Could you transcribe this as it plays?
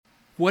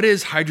What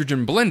is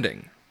hydrogen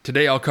blending?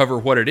 Today I'll cover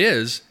what it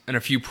is and a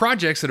few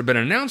projects that have been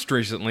announced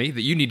recently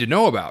that you need to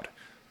know about.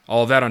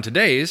 All of that on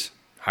today's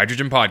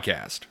Hydrogen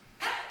Podcast.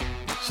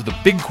 So the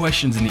big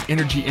questions in the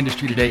energy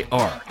industry today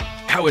are,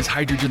 how is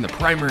hydrogen the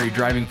primary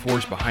driving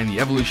force behind the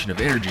evolution of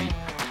energy?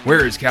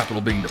 Where is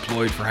capital being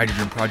deployed for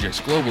hydrogen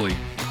projects globally?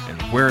 And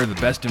where are the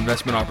best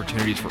investment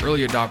opportunities for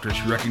early adopters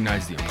who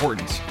recognize the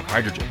importance of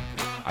hydrogen?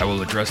 I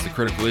will address the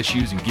critical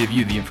issues and give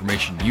you the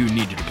information you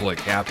need to deploy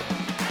capital.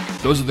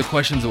 Those are the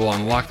questions that will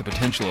unlock the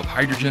potential of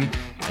hydrogen,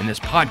 and this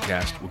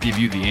podcast will give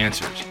you the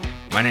answers.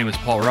 My name is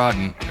Paul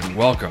Rodden, and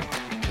welcome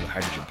to the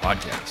Hydrogen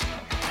Podcast.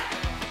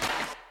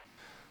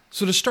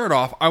 So to start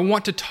off, I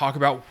want to talk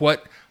about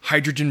what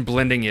hydrogen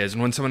blending is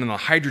and when someone in the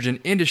hydrogen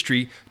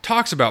industry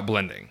talks about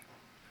blending.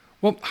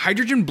 Well,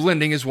 hydrogen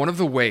blending is one of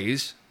the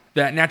ways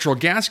that natural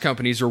gas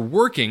companies are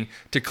working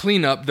to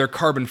clean up their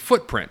carbon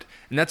footprint,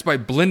 and that's by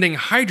blending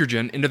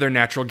hydrogen into their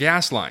natural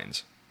gas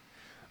lines.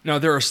 Now,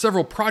 there are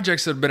several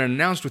projects that have been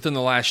announced within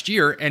the last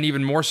year, and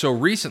even more so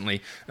recently,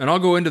 and I'll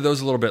go into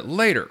those a little bit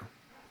later.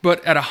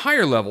 But at a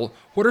higher level,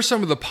 what are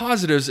some of the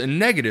positives and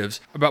negatives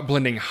about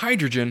blending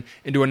hydrogen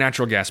into a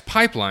natural gas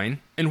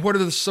pipeline, and what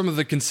are some of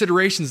the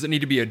considerations that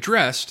need to be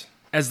addressed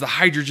as the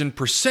hydrogen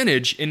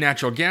percentage in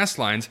natural gas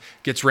lines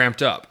gets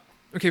ramped up?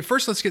 Okay,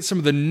 first let's get some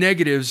of the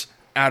negatives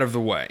out of the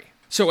way.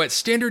 So at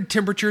standard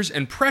temperatures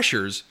and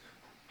pressures,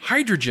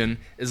 hydrogen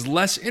is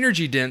less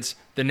energy dense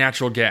than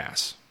natural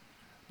gas.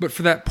 But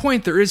for that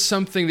point, there is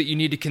something that you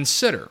need to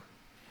consider.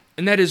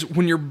 And that is,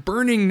 when you're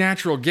burning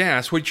natural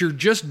gas, what you're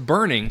just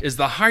burning is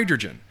the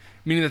hydrogen,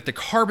 meaning that the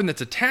carbon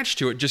that's attached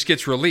to it just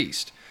gets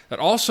released. That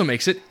also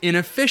makes it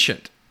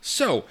inefficient.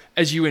 So,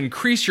 as you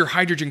increase your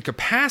hydrogen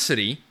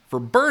capacity for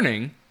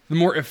burning, the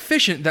more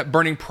efficient that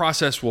burning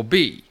process will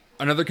be.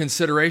 Another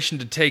consideration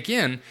to take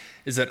in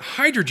is that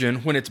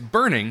hydrogen, when it's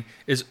burning,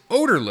 is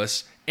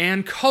odorless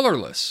and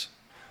colorless.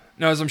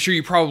 Now, as I'm sure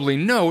you probably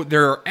know,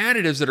 there are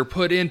additives that are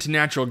put into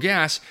natural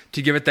gas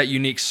to give it that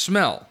unique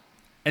smell.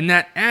 And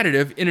that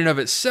additive, in and of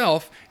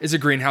itself, is a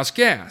greenhouse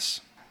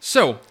gas.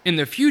 So, in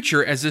the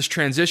future, as this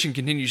transition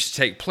continues to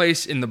take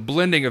place in the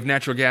blending of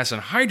natural gas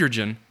and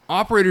hydrogen,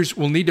 operators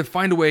will need to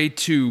find a way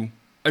to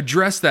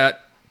address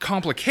that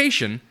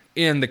complication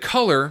in the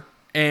color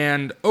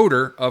and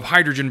odor of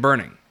hydrogen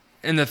burning.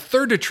 And the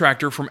third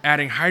detractor from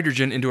adding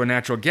hydrogen into a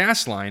natural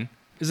gas line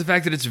is the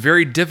fact that it's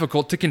very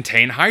difficult to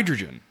contain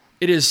hydrogen.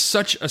 It is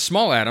such a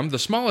small atom, the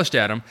smallest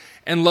atom,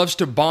 and loves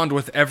to bond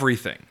with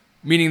everything,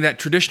 meaning that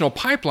traditional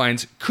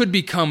pipelines could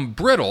become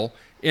brittle,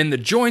 in the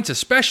joints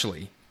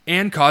especially,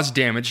 and cause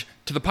damage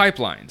to the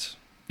pipelines.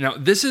 Now,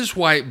 this is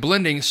why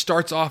blending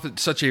starts off at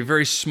such a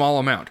very small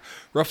amount,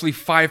 roughly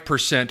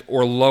 5%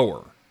 or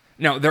lower.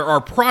 Now, there are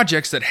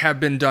projects that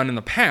have been done in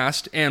the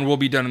past and will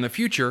be done in the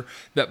future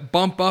that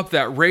bump up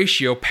that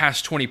ratio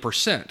past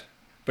 20%.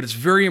 But it's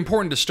very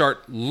important to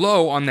start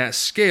low on that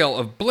scale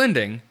of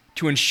blending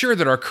to ensure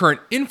that our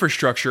current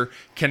infrastructure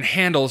can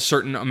handle a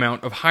certain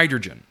amount of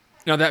hydrogen.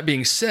 Now, that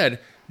being said,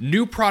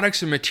 new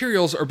products and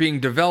materials are being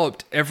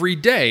developed every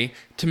day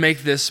to make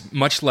this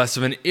much less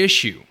of an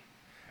issue.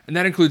 And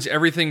that includes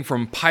everything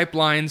from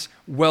pipelines,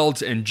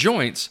 welds, and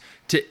joints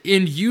to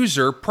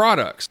end-user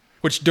products,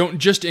 which don't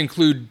just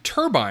include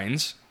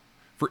turbines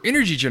for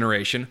energy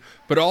generation,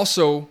 but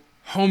also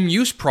home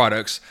use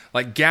products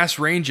like gas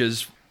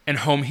ranges and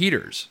home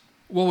heaters.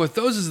 Well, with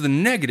those as the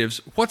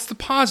negatives, what's the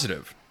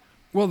positive?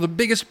 Well, the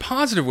biggest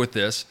positive with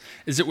this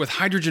is that with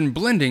hydrogen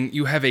blending,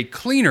 you have a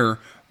cleaner,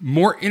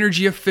 more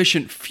energy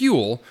efficient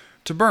fuel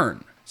to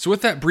burn. So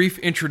with that brief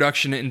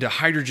introduction into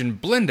hydrogen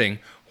blending,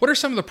 what are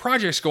some of the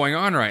projects going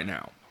on right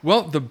now?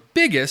 Well, the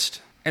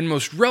biggest and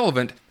most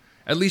relevant,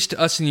 at least to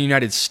us in the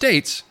United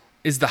States,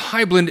 is the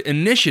HyBlend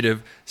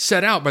initiative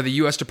set out by the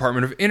U.S.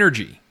 Department of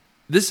Energy.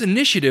 This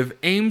initiative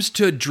aims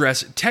to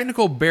address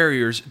technical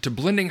barriers to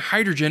blending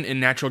hydrogen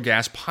in natural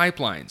gas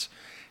pipelines.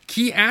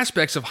 Key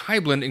aspects of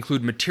HyBlend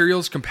include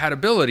materials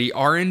compatibility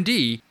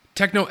R&D,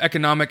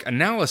 techno-economic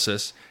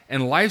analysis,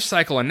 and life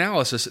cycle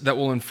analysis that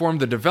will inform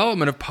the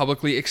development of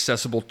publicly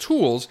accessible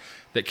tools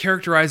that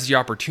characterize the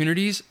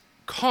opportunities,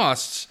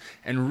 costs,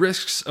 and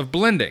risks of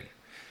blending.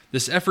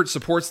 This effort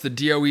supports the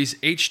DOE's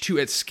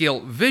H2 at scale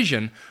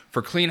vision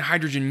for clean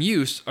hydrogen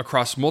use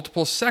across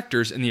multiple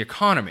sectors in the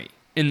economy.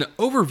 In the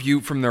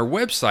overview from their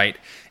website,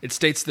 it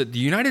states that the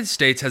United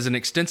States has an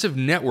extensive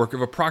network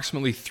of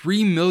approximately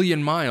 3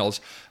 million miles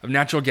of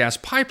natural gas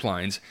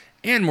pipelines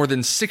and more than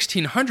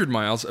 1,600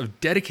 miles of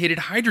dedicated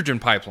hydrogen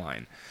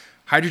pipeline.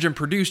 Hydrogen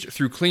produced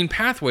through clean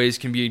pathways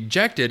can be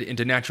injected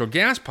into natural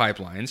gas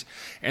pipelines,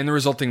 and the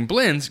resulting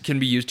blends can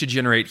be used to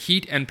generate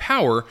heat and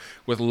power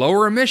with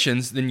lower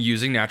emissions than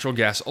using natural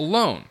gas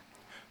alone.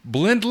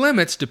 Blend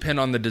limits depend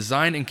on the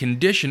design and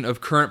condition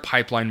of current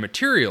pipeline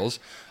materials,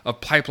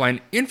 of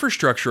pipeline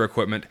infrastructure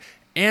equipment,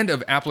 and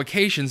of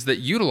applications that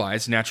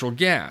utilize natural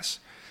gas.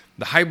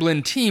 The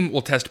HyBlend team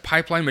will test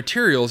pipeline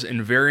materials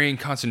in varying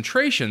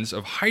concentrations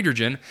of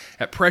hydrogen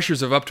at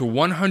pressures of up to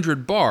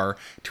 100 bar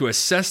to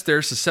assess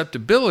their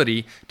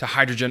susceptibility to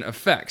hydrogen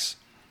effects.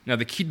 Now,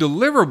 the key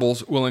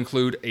deliverables will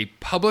include a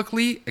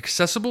publicly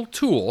accessible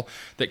tool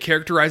that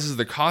characterizes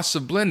the costs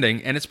of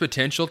blending and its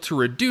potential to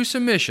reduce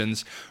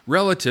emissions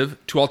relative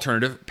to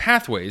alternative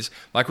pathways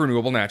like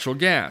renewable natural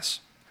gas.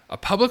 A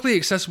publicly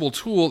accessible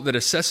tool that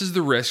assesses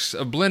the risks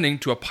of blending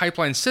to a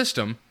pipeline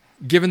system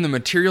given the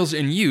materials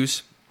in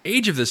use,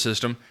 age of the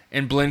system,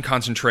 and blend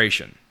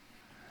concentration.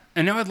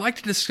 And now I'd like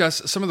to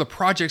discuss some of the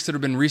projects that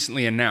have been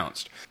recently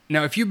announced.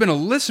 Now, if you've been a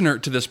listener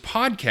to this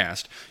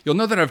podcast, you'll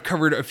know that I've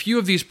covered a few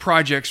of these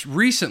projects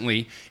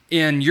recently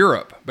in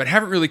Europe, but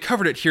haven't really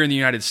covered it here in the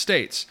United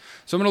States.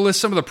 So I'm going to list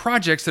some of the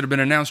projects that have been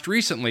announced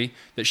recently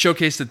that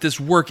showcase that this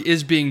work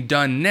is being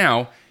done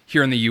now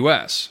here in the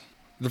US.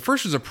 The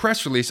first was a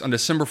press release on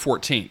December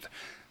 14th.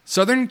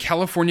 Southern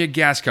California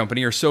Gas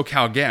Company, or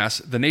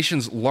SoCalGas, the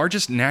nation's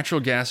largest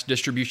natural gas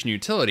distribution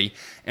utility,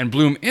 and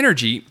Bloom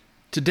Energy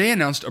today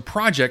announced a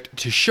project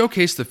to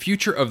showcase the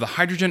future of the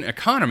hydrogen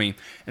economy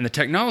and the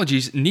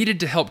technologies needed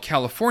to help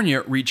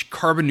California reach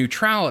carbon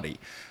neutrality.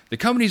 The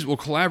companies will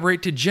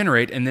collaborate to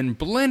generate and then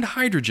blend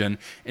hydrogen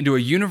into a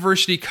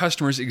university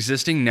customer's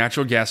existing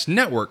natural gas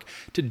network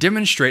to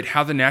demonstrate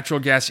how the natural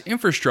gas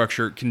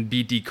infrastructure can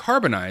be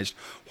decarbonized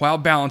while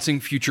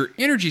balancing future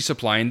energy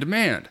supply and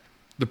demand.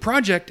 The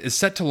project is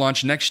set to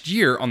launch next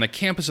year on the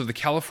campus of the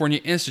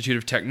California Institute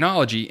of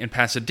Technology in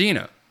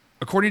Pasadena.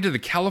 According to the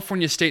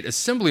California State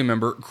Assembly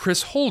member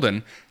Chris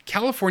Holden,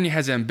 California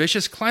has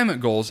ambitious climate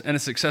goals, and a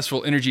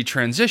successful energy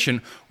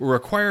transition will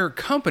require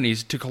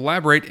companies to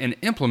collaborate and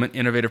implement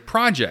innovative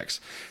projects.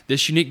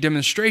 This unique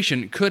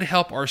demonstration could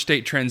help our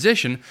state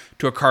transition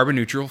to a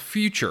carbon-neutral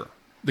future.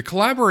 The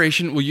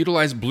collaboration will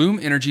utilize Bloom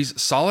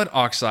Energy's solid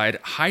oxide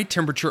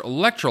high-temperature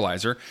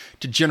electrolyzer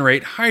to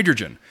generate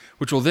hydrogen,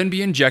 which will then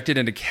be injected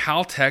into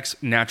Caltech's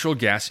natural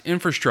gas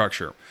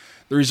infrastructure.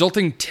 The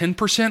resulting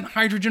 10%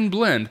 hydrogen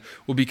blend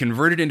will be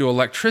converted into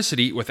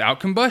electricity without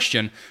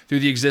combustion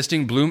through the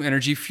existing Bloom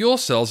Energy fuel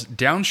cells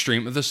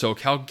downstream of the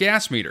SoCal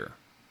gas meter,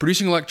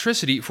 producing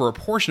electricity for a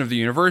portion of the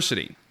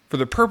university. For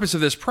the purpose of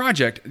this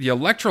project, the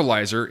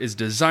electrolyzer is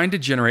designed to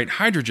generate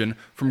hydrogen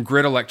from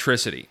grid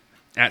electricity.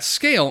 At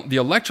scale, the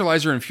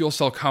electrolyzer and fuel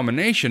cell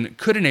combination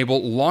could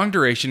enable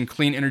long-duration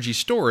clean energy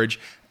storage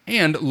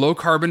and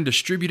low-carbon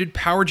distributed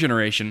power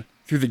generation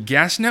through the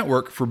gas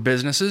network for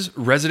businesses,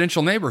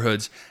 residential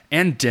neighborhoods,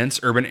 and dense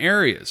urban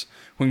areas.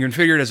 When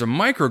configured as a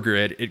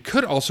microgrid, it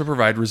could also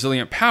provide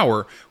resilient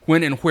power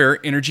when and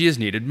where energy is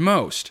needed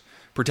most,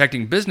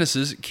 protecting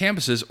businesses,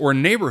 campuses, or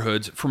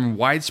neighborhoods from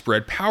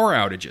widespread power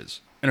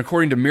outages. And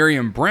according to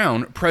Miriam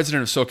Brown,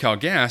 president of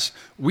SoCalGas,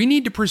 we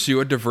need to pursue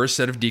a diverse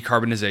set of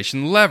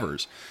decarbonization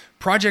levers.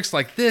 Projects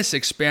like this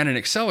expand and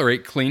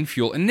accelerate clean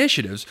fuel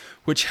initiatives,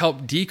 which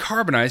help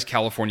decarbonize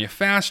California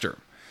faster.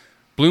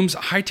 Bloom's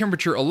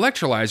high-temperature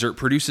electrolyzer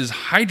produces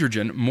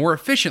hydrogen more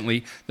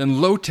efficiently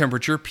than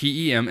low-temperature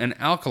PEM and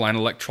alkaline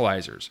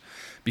electrolyzers.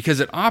 Because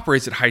it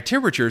operates at high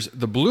temperatures,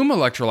 the Bloom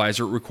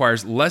electrolyzer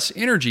requires less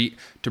energy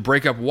to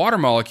break up water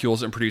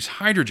molecules and produce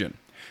hydrogen.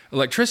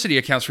 Electricity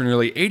accounts for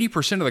nearly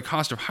 80% of the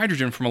cost of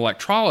hydrogen from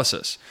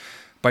electrolysis.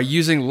 By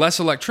using less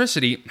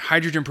electricity,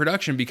 hydrogen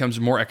production becomes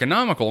more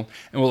economical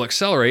and will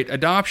accelerate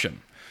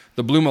adoption.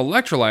 The Bloom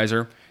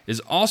electrolyzer is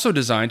also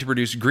designed to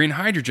produce green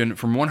hydrogen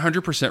from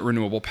 100%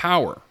 renewable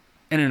power.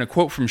 And in a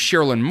quote from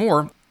Sherilyn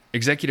Moore,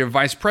 Executive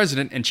Vice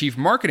President and Chief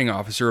Marketing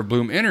Officer of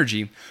Bloom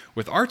Energy,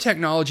 with our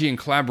technology and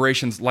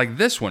collaborations like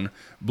this one,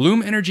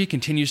 Bloom Energy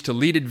continues to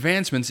lead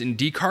advancements in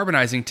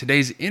decarbonizing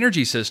today's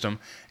energy system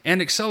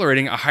and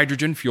accelerating a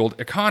hydrogen-fueled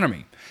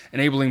economy.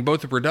 Enabling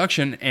both the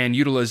production and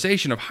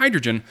utilization of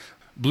hydrogen,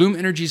 Bloom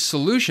Energy's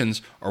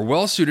solutions are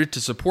well suited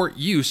to support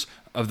use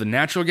of the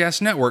natural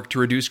gas network to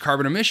reduce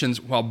carbon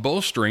emissions while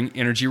bolstering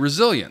energy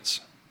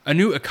resilience. A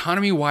new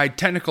economy-wide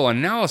technical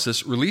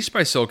analysis released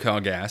by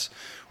SoCalGas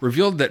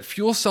revealed that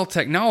fuel cell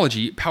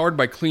technology powered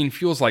by clean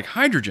fuels like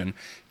hydrogen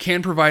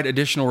can provide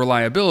additional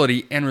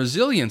reliability and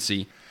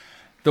resiliency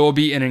that will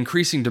be in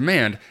increasing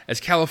demand as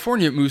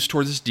California moves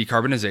towards its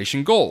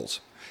decarbonization goals.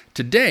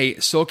 Today,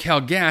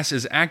 SoCalGas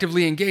is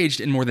actively engaged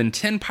in more than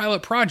 10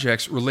 pilot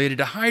projects related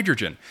to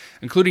hydrogen,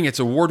 including its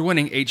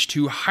award-winning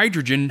H2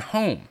 Hydrogen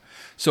Home.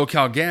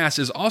 SoCalGas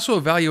is also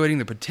evaluating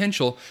the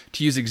potential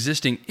to use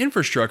existing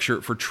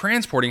infrastructure for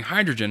transporting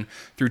hydrogen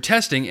through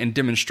testing and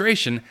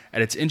demonstration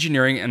at its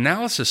Engineering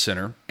Analysis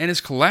Center, and is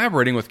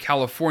collaborating with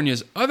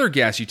California's other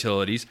gas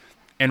utilities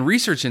and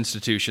research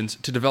institutions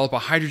to develop a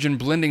hydrogen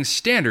blending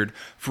standard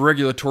for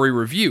regulatory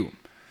review.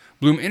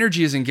 Bloom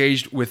Energy is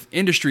engaged with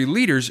industry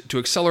leaders to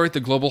accelerate the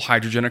global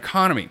hydrogen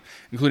economy,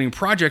 including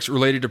projects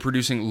related to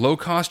producing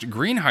low-cost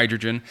green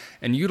hydrogen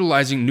and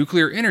utilizing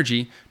nuclear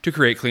energy to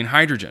create clean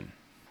hydrogen.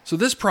 So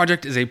this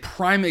project is a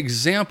prime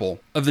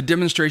example of the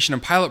demonstration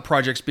and pilot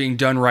projects being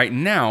done right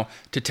now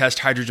to test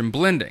hydrogen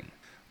blending.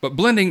 But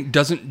blending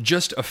doesn't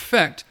just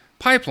affect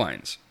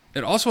pipelines.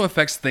 It also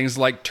affects things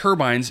like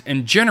turbines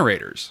and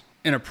generators.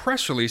 In a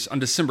press release on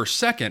December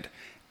 2nd,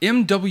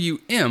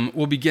 MWM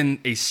will begin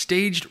a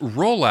staged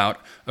rollout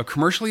of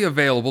commercially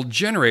available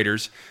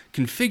generators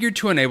configured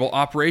to enable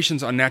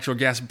operations on natural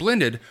gas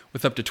blended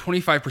with up to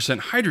 25%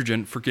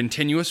 hydrogen for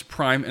continuous,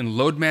 prime, and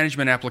load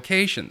management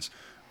applications.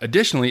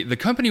 Additionally, the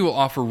company will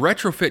offer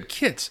retrofit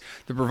kits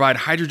that provide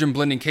hydrogen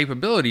blending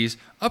capabilities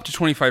up to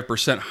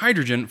 25%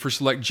 hydrogen for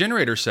select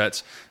generator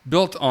sets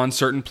built on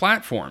certain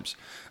platforms.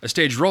 A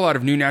staged rollout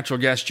of new natural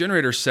gas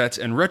generator sets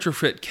and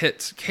retrofit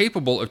kits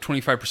capable of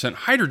 25%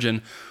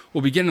 hydrogen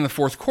will begin in the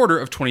fourth quarter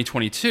of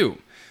 2022.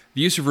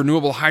 The use of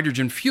renewable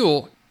hydrogen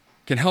fuel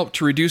can help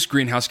to reduce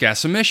greenhouse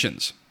gas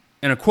emissions.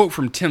 And a quote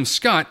from Tim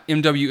Scott,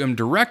 MWM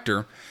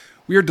Director,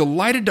 "We are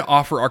delighted to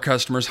offer our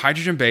customers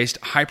hydrogen-based,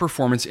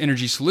 high-performance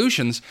energy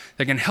solutions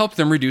that can help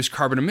them reduce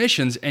carbon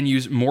emissions and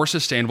use more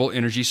sustainable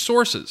energy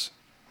sources."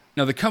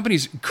 Now, the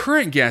company's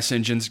current gas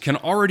engines can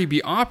already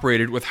be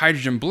operated with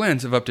hydrogen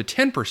blends of up to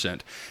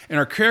 10% and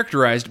are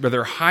characterized by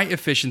their high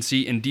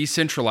efficiency and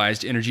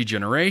decentralized energy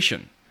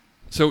generation.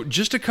 So,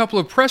 just a couple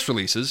of press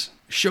releases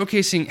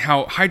showcasing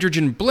how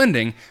hydrogen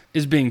blending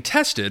is being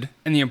tested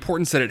and the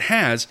importance that it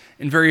has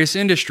in various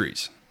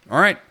industries.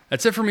 All right,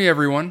 that's it for me,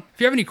 everyone.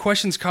 If you have any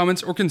questions,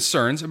 comments, or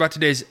concerns about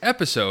today's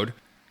episode,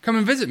 come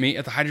and visit me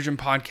at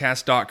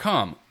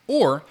thehydrogenpodcast.com,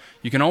 or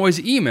you can always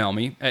email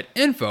me at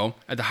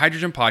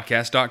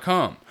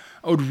info@thehydrogenpodcast.com.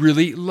 I would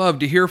really love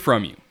to hear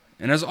from you.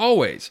 And as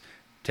always,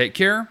 take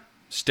care,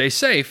 stay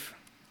safe.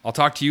 I'll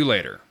talk to you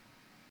later.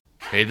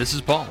 Hey, this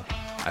is Paul.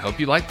 I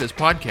hope you liked this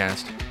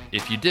podcast.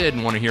 If you did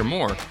and want to hear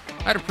more,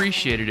 I'd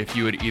appreciate it if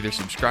you would either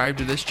subscribe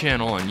to this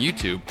channel on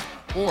YouTube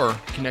or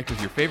connect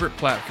with your favorite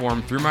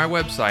platform through my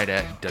website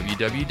at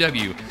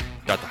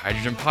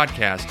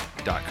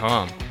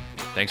www.thehydrogenpodcast.com.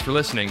 Thanks for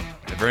listening.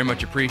 I very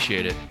much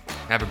appreciate it.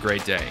 Have a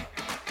great day.